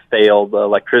reinvest in a failed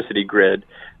electricity grid.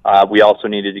 We also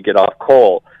needed to get off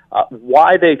coal.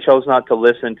 Why they chose not to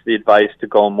listen to the advice to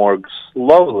go more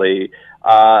slowly,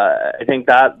 I think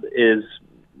that is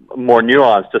more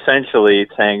nuanced, essentially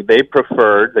saying they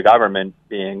preferred, the government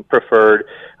preferred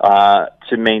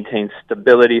to maintain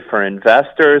stability for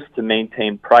investors, to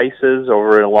maintain prices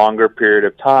over a longer period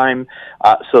of time,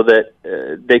 so that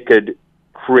they could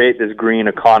create this green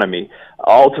economy.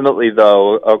 Ultimately,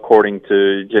 though, according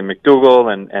to Jim McDougall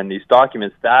and these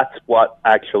documents, that's what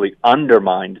actually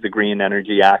undermined the Green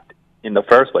Energy Act in the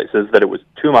first place, is that it was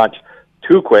too much,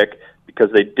 too quick, because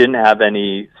they didn't have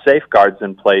any safeguards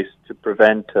in place to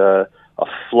prevent a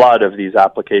flood of these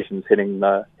applications hitting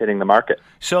the market.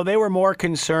 So they were more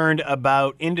concerned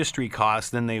about industry costs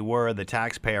than they were the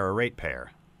taxpayer or ratepayer.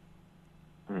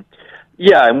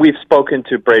 Yeah, and we've spoken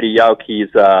to Brady Yauk. He's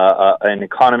an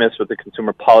economist with the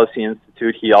Consumer Policy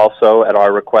Institute. He also, at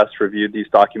our request, reviewed these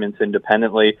documents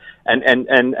independently,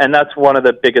 and that's one of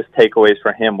the biggest takeaways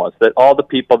for him, was that all the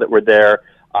people that were there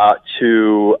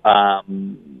to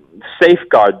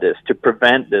safeguard this, to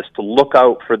prevent this, to look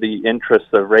out for the interests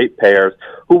of ratepayers,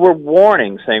 who were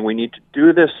warning, saying we need to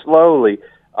do this slowly,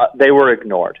 they were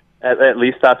ignored. At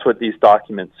least that's what these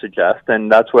documents suggest,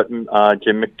 and that's what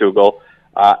Jim McDougall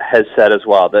has said as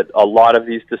well, that a lot of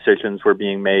these decisions were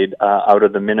being made out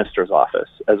of the minister's office,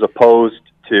 as opposed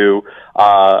to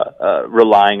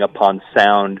relying upon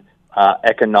sound,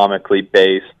 economically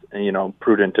based,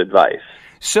 prudent advice.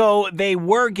 So they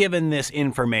were given this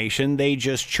information, they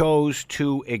just chose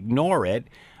to ignore it.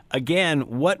 Again,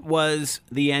 what was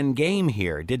the end game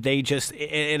here? Did they just,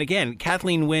 and again,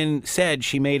 Kathleen Wynne said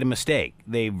she made a mistake.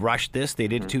 They've rushed this, they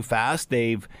did it too fast,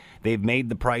 they've made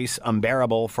the price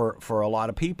unbearable for a lot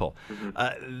of people.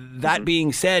 That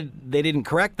being said, they didn't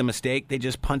correct the mistake, they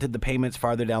just punted the payments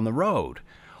farther down the road.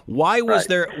 Why once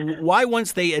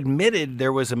they admitted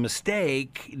there was a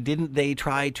mistake, didn't they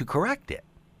try to correct it?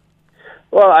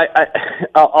 Well, I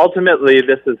ultimately,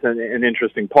 this is an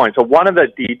interesting point. So one of the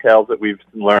details that we've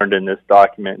learned in this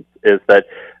document is that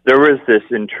there was this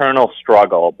internal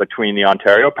struggle between the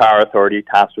Ontario Power Authority,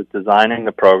 tasked with designing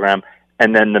the program,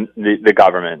 and then the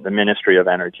government, the Ministry of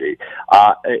Energy.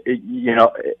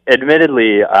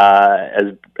 Admittedly,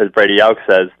 as Brady Yauk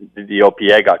says, the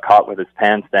OPA got caught with its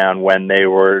pants down when they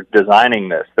were designing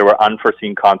this. There were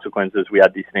unforeseen consequences. We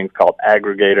had these things called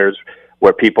aggregators,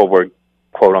 where people were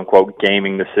quote-unquote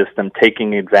gaming the system,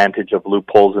 taking advantage of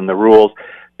loopholes in the rules.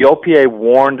 The OPA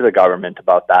warned the government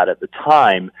about that at the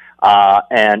time,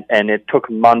 and it took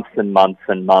months and months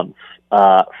and months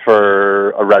for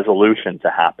a resolution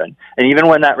to happen. And even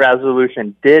when that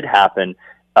resolution did happen,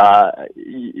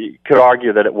 you could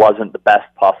argue that it wasn't the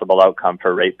best possible outcome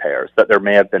for ratepayers, that there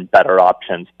may have been better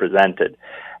options presented.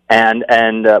 And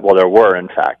well, there were, in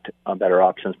fact, better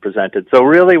options presented. So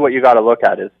really what you got to look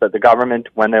at is that the government,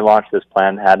 when they launched this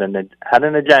plan, had an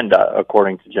agenda,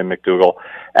 according to Jim McDougall,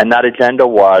 and that agenda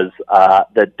was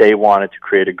that they wanted to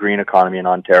create a green economy in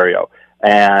Ontario.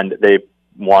 And they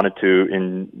wanted to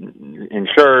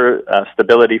ensure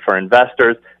stability for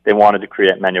investors. They wanted to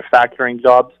create manufacturing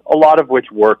jobs, a lot of which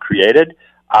were created.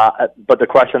 But the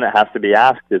question that has to be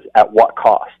asked is, at what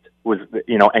cost?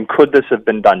 And could this have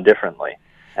been done differently?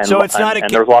 And, so it's not and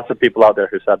there's lots of people out there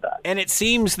who said that. And it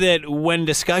seems that when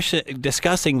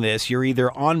discussing this, you're either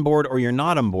on board or you're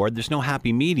not on board. There's no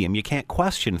happy medium. You can't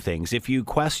question things. If you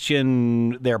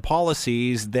question their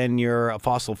policies, then you're a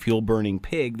fossil fuel burning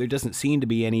pig. There doesn't seem to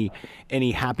be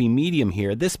any happy medium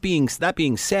here. That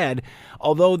being said,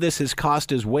 although this has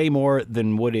cost us way more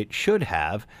than what it should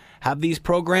have these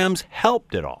programs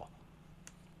helped at all?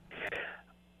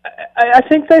 I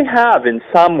think they have in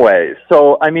some ways.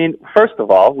 So, I mean, first of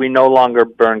all, we no longer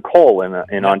burn coal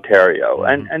in Ontario,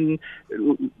 and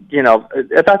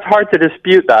that's hard to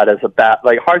dispute that as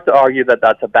hard to argue that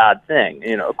that's a bad thing.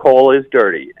 Coal is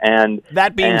dirty, and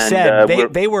that being said,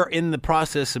 they were in the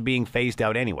process of being phased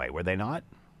out anyway, were they not?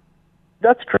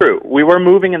 That's true. We were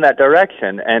moving in that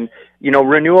direction, and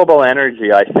renewable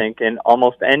energy, I think, in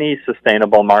almost any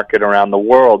sustainable market around the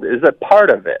world is a part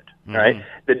of it. Right.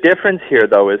 The difference here,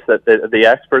 though, is that the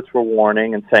experts were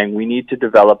warning and saying we need to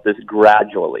develop this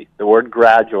gradually. The word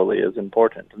gradually is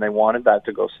important, and they wanted that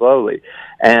to go slowly,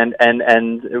 and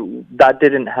that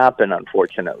didn't happen,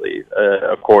 unfortunately,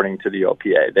 according to the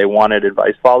OPA. They wanted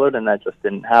advice followed, and that just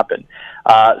didn't happen.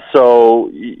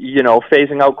 So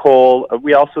phasing out coal.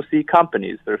 We also see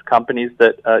companies. There's companies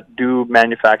that do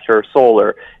manufacture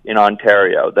solar in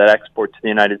Ontario that export to the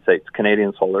United States.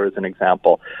 Canadian Solar is an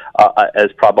example,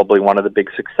 as probably one of the big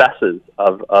successes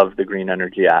of the Green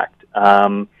Energy Act.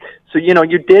 So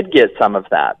you did get some of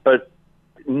that, but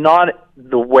not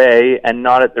the way and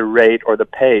not at the rate or the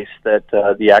pace that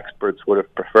the experts would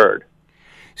have preferred.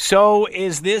 So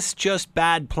is this just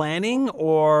bad planning,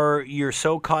 or you're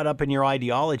so caught up in your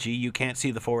ideology you can't see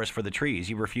the forest for the trees?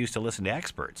 You refuse to listen to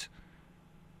experts?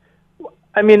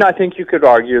 I mean, I think you could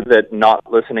argue that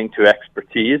not listening to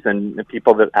expertise and the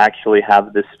people that actually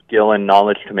have this skill and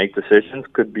knowledge to make decisions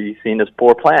could be seen as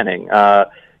poor planning. At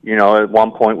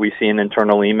one point we see an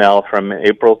internal email from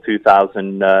April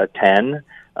 2010,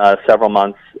 several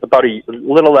months, about a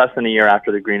little less than a year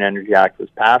after the Green Energy Act was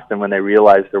passed, and when they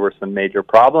realized there were some major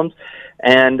problems.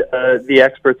 And the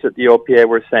experts at the OPA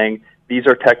were saying, these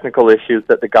are technical issues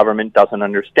that the government doesn't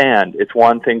understand. It's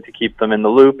one thing to keep them in the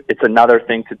loop. It's another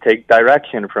thing to take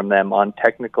direction from them on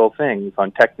technical things,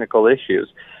 on technical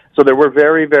issues. So there were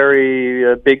very,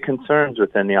 very big concerns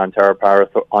within the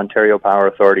Ontario Power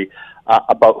Authority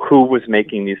about who was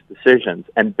making these decisions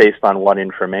and based on what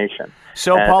information.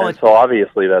 So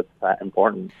obviously that's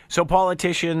important. So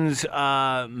politicians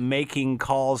making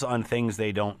calls on things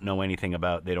they don't know anything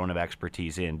about, they don't have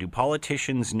expertise in. Do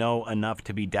politicians know enough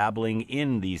to be dabbling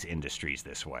in these industries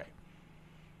this way?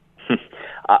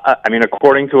 I mean,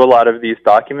 according to a lot of these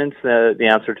documents, the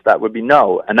answer to that would be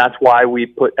no. And that's why we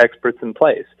put experts in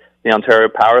place. The Ontario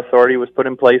Power Authority was put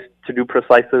in place to do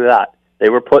precisely that. They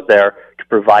were put there to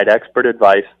provide expert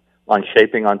advice on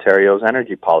shaping Ontario's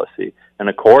energy policy. And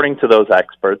according to those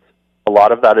experts, a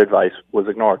lot of that advice was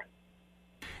ignored.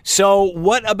 So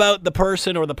what about the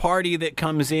person or the party that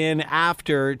comes in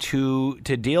after to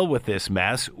deal with this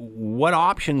mess? What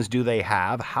options do they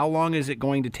have? How long is it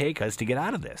going to take us to get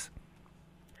out of this?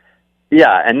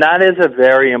 Yeah, and that is a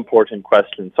very important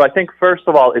question. So I think, first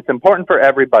of all, it's important for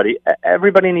everybody.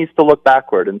 Everybody needs to look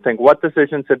backward and think, what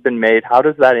decisions have been made? How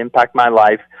does that impact my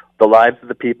life, the lives of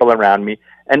the people around me?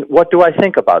 And what do I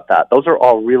think about that? Those are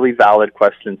all really valid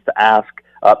questions to ask,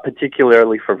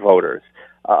 particularly for voters.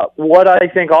 What I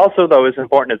think also, though, is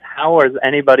important is how is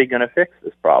anybody going to fix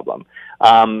this problem?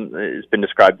 It's been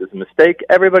described as a mistake.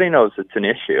 Everybody knows it's an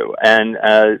issue. And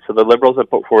so the Liberals have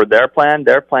put forward their plan.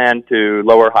 Their plan to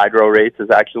lower hydro rates is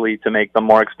actually to make them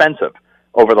more expensive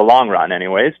over the long run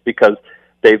anyways, because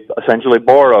they've essentially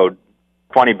borrowed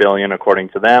 $20 billion, according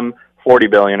to them, $40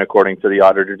 billion, according to the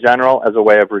Auditor General, as a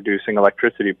way of reducing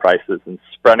electricity prices and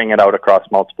spreading it out across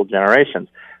multiple generations.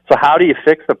 So how do you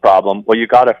fix the problem? Well, you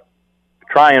got to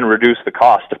try and reduce the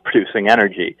cost of producing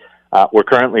energy. We're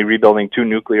currently rebuilding 2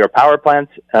 nuclear power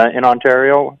plants in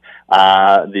Ontario,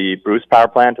 the Bruce Power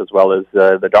Plant as well as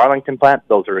the Darlington plant.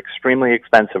 Those are extremely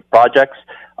expensive projects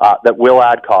that will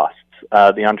add costs.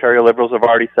 The Ontario Liberals have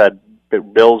already said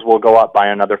that bills will go up by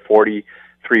another 43%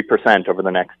 over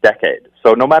the next decade.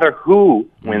 So no matter who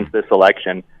wins this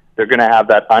election, they're going to have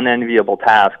that unenviable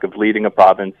task of leading a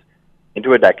province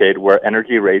into a decade where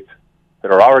energy rates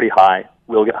that are already high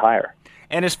will get higher.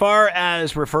 And as far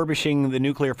as refurbishing the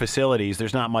nuclear facilities,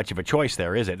 there's not much of a choice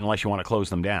there, is it, unless you want to close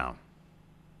them down?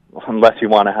 Unless you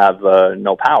want to have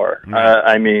no power.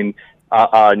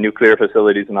 Nuclear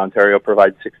facilities in Ontario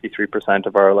provide 63%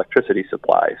 of our electricity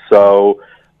supply. So,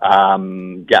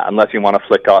 unless you want to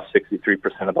flick off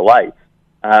 63% of the lights.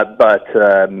 But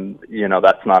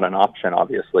that's not an option,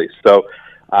 obviously. So,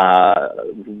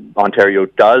 Ontario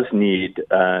does need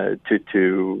to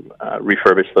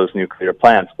refurbish those nuclear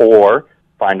plants or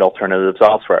find alternatives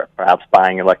elsewhere, perhaps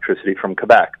buying electricity from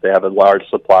Quebec. They have a large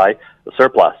supply, a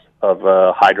surplus of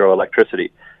hydroelectricity.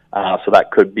 So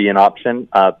that could be an option.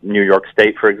 New York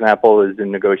State, for example, is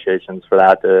in negotiations for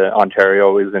that.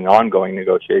 Ontario is in ongoing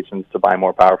negotiations to buy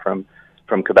more power from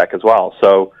Quebec as well.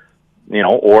 So,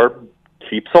 or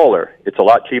cheap solar. It's a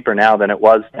lot cheaper now than it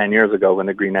was 10 years ago when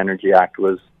the Green Energy Act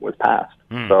was passed.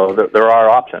 So there are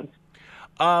options.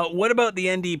 What about the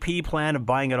NDP plan of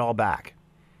buying it all back?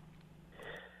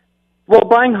 Well,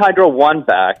 buying Hydro One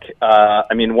back, it's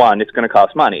going to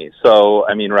cost money. So,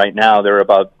 right now they're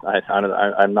about,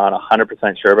 I'm not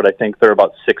 100% sure, but I think they're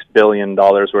about $6 billion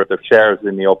worth of shares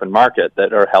in the open market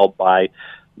that are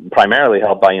primarily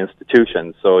held by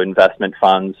institutions. So investment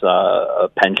funds,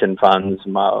 pension funds,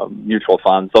 mutual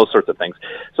funds, those sorts of things.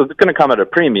 So it's going to come at a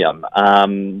premium.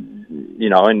 And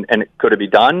could it be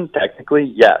done? Technically,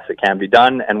 yes, it can be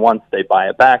done. And once they buy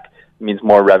it back, it means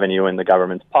more revenue in the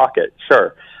government's pocket.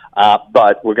 Sure.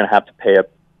 But we're going to have to pay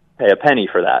a penny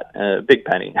for that, a big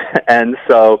penny. And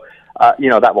so,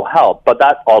 that will help. But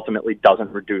that ultimately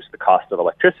doesn't reduce the cost of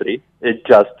electricity. It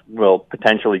just will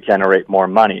potentially generate more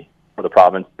money for the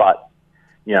province, but,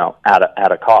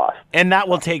 at a cost. And that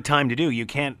will take time to do. You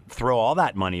can't throw all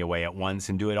that money away at once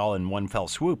and do it all in one fell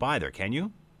swoop either, can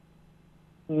you?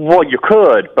 Well, you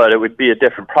could, but it would be a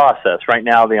different process. Right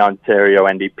now, the Ontario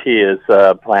NDP is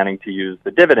planning to use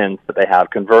the dividends that they have,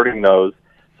 converting those.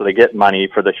 So they get money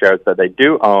for the shares that they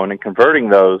do own and converting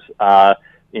those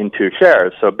into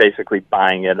shares. So basically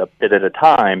buying it a bit at a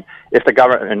time. If the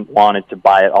government wanted to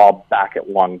buy it all back at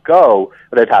one go,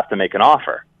 they'd have to make an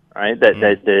offer, right?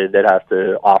 They'd have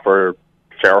to offer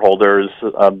shareholders,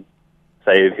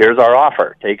 say, here's our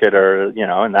offer, take it, or,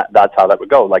 and that's how that would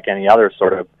go, like any other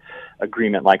sort of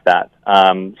agreement like that.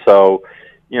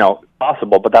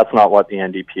 Possible, but that's not what the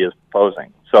NDP is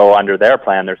proposing. So under their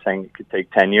plan, they're saying it could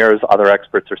take 10 years. Other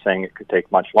experts are saying it could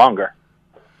take much longer.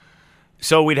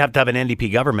 So we'd have to have an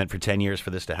NDP government for 10 years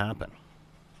for this to happen.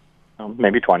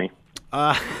 Maybe 20. Is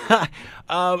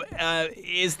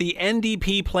the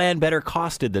NDP plan better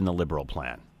costed than the Liberal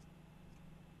plan?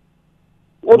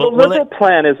 Well, the Liberal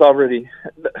plan is already...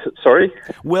 Sorry?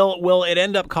 Will it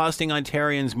end up costing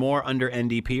Ontarians more under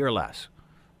NDP or less?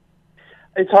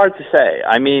 It's hard to say.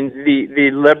 The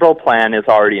Liberal plan is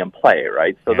already in play,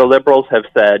 right? So the Liberals have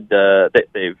said a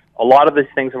lot of these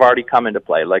things have already come into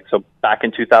play. Like, so back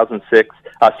in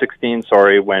 2016,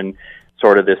 when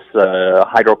sort of this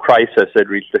hydro crisis had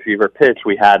reached a fever pitch,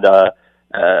 we had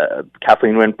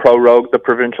Kathleen Wynne prorogue the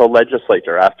provincial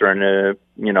legislature after a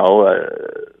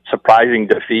surprising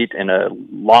defeat in a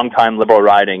long-time Liberal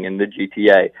riding in the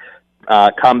GTA.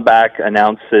 Come back,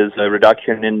 announces a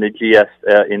reduction in the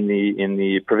in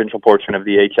the provincial portion of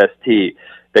the HST.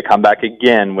 They come back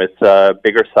again with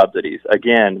bigger subsidies,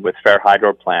 again with Fair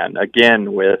Hydro Plan,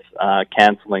 again with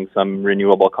canceling some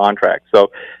renewable contracts.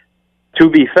 So, to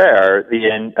be fair,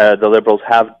 the Liberals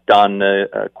have done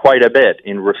quite a bit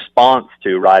in response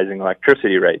to rising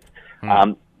electricity rates.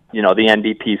 The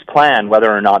NDP's plan,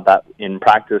 whether or not that in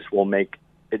practice will make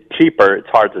it cheaper, it's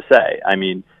hard to say.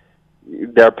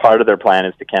 Their part of their plan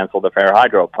is to cancel the Fair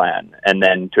Hydro Plan and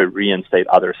then to reinstate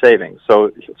other savings. So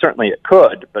certainly it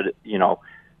could, but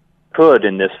could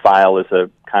in this file is a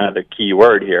kind of the key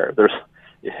word here.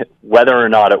 Whether or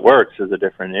not it works is a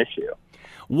different issue.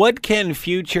 What can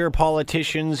future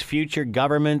politicians, future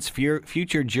governments,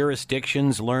 future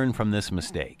jurisdictions learn from this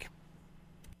mistake?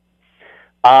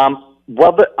 Well,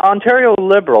 the Ontario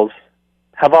Liberals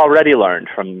have already learned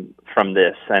from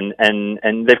this, and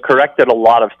they've corrected a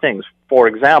lot of things. For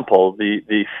example,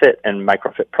 the FIT and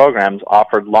microfit programs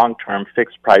offered long-term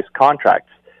fixed-price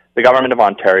contracts The government of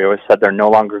Ontario has said they're no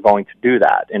longer going to do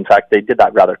that. In fact, they did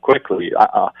that rather quickly.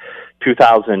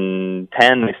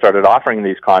 2010, they started offering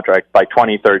these contracts. By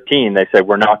 2013, they said,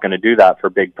 we're not going to do that for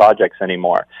big projects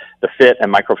anymore. The FIT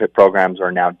and microfit programs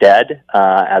are now dead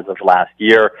as of last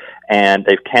year, and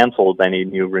they've canceled any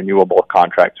new renewable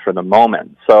contracts for the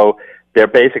moment. So they're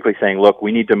basically saying, look,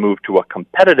 we need to move to a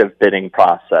competitive bidding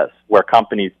process where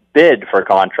companies bid for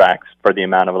contracts for the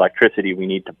amount of electricity we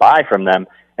need to buy from them,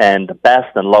 and the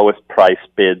best and lowest price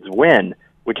bids win,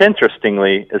 which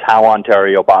interestingly is how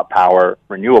Ontario bought power,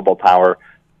 renewable power,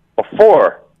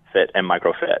 before FIT and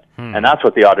microfit. And that's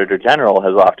what the Auditor General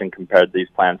has often compared these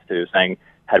plans to, saying,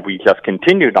 had we just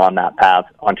continued on that path,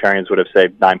 Ontarians would have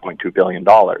saved $9.2 billion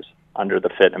under the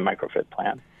FIT and microfit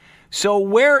plan. So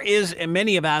where is, and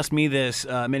many have asked me this,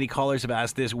 many callers have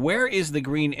asked this, where is the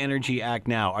Green Energy Act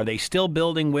now? Are they still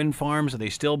building wind farms? Are they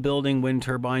still building wind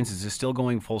turbines? Is it still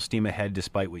going full steam ahead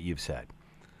despite what you've said?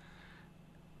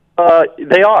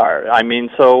 They are. I mean,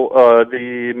 so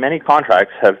the many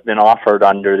contracts have been offered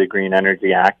under the Green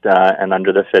Energy Act and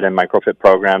under the FIT and microfit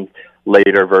programs,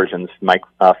 later versions,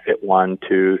 FIT 1,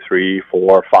 2, 3,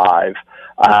 4, 5.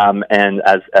 And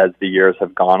as the years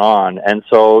have gone on. And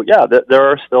so, yeah, there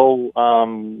are still,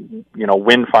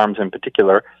 wind farms in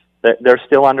particular, they're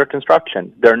still under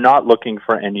construction. They're not looking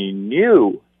for any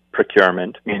new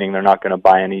procurement, meaning they're not going to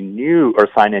buy any new or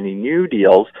sign any new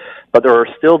deals, but there are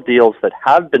still deals that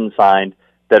have been signed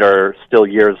that are still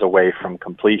years away from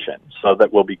completion, so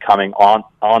that will be coming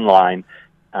online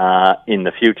in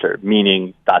the future,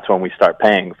 meaning that's when we start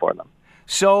paying for them.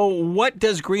 So what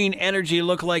does green energy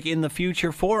look like in the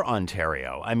future for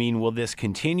Ontario? I mean, will this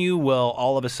continue? Will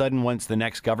all of a sudden, once the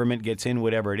next government gets in,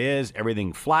 whatever it is,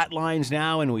 everything flatlines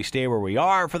now and we stay where we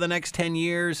are for the next 10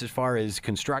 years as far as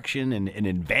construction and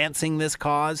advancing this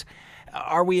cause?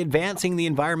 Are we advancing the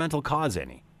environmental cause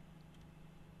any?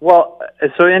 Well,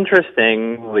 so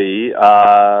interestingly,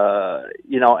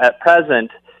 at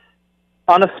present,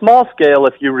 on a small scale,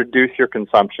 if you reduce your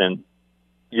consumption,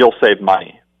 you'll save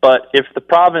money. But if the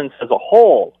province as a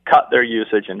whole cut their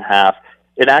usage in half,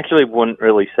 it actually wouldn't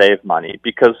really save money,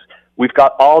 because we've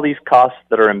got all these costs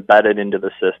that are embedded into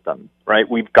the system, right?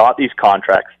 We've got these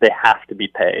contracts. They have to be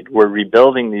paid. We're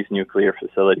rebuilding these nuclear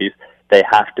facilities. They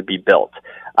have to be built.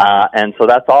 And so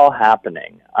that's all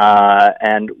happening.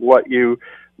 And what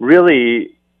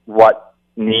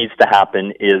needs to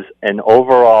happen is an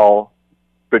overall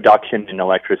reduction in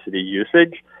electricity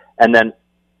usage, and then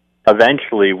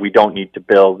eventually we don't need to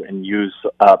build and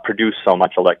produce so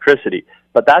much electricity.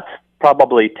 But that's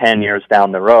probably 10 years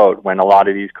down the road when a lot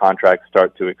of these contracts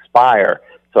start to expire.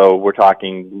 So we're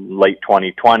talking late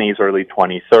 2020s, early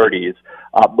 2030s,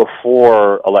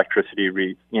 before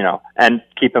electricity and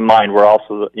keep in mind, we're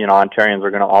also, Ontarians are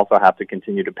going to also have to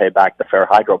continue to pay back the Fair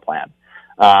Hydro Plan,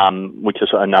 which is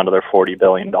another $40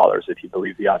 billion if you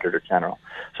believe the Auditor General.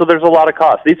 So there's a lot of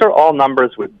costs. These are all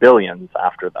numbers with billions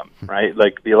after them, right?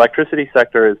 Like, the electricity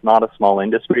sector is not a small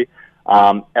industry.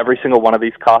 Every single one of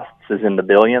these costs is in the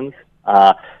billions.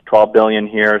 12 billion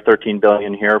here, 13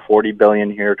 billion here, 40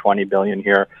 billion here, 20 billion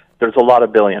here. There's a lot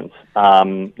of billions,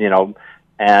 and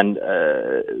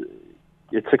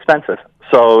it's expensive.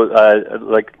 So,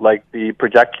 like the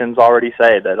projections already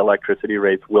say, that electricity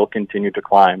rates will continue to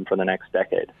climb for the next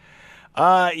decade.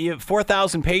 You have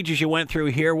 4,000 pages you went through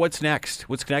here. What's next?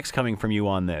 What's next coming from you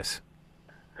on this?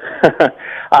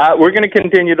 We're going to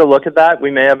continue to look at that. We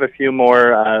may have a few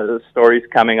more stories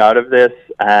coming out of this.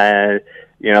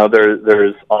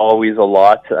 There's always a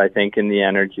lot, I think, in the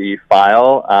energy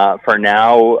file. For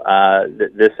now,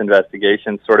 this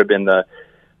investigation's sort of been the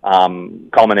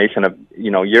culmination of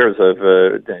years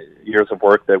of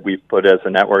work that we've put as a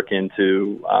network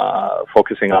into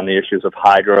focusing on the issues of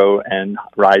hydro and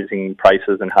rising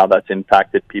prices and how that's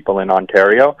impacted people in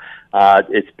Ontario.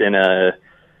 It's been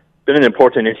an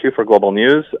important issue for Global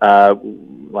News.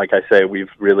 Like I say, we've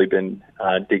really been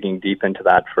digging deep into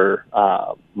that for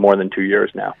more than 2 years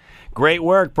now. Great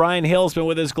work. Brian Hill's been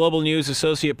with us, Global News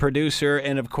associate producer.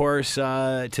 And, of course,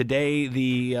 today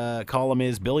the column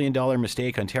is $1 Billion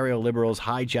Mistake, Ontario Liberals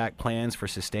Hijack Plans for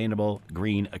Sustainable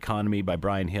Green Economy by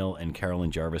Brian Hill and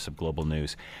Carolyn Jarvis of Global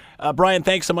News. Brian,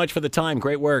 thanks so much for the time.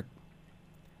 Great work.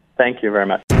 Thank you very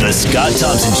much. The Scott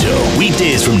Thompson Show,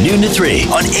 weekdays from noon to 3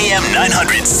 on AM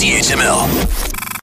 900 CHML.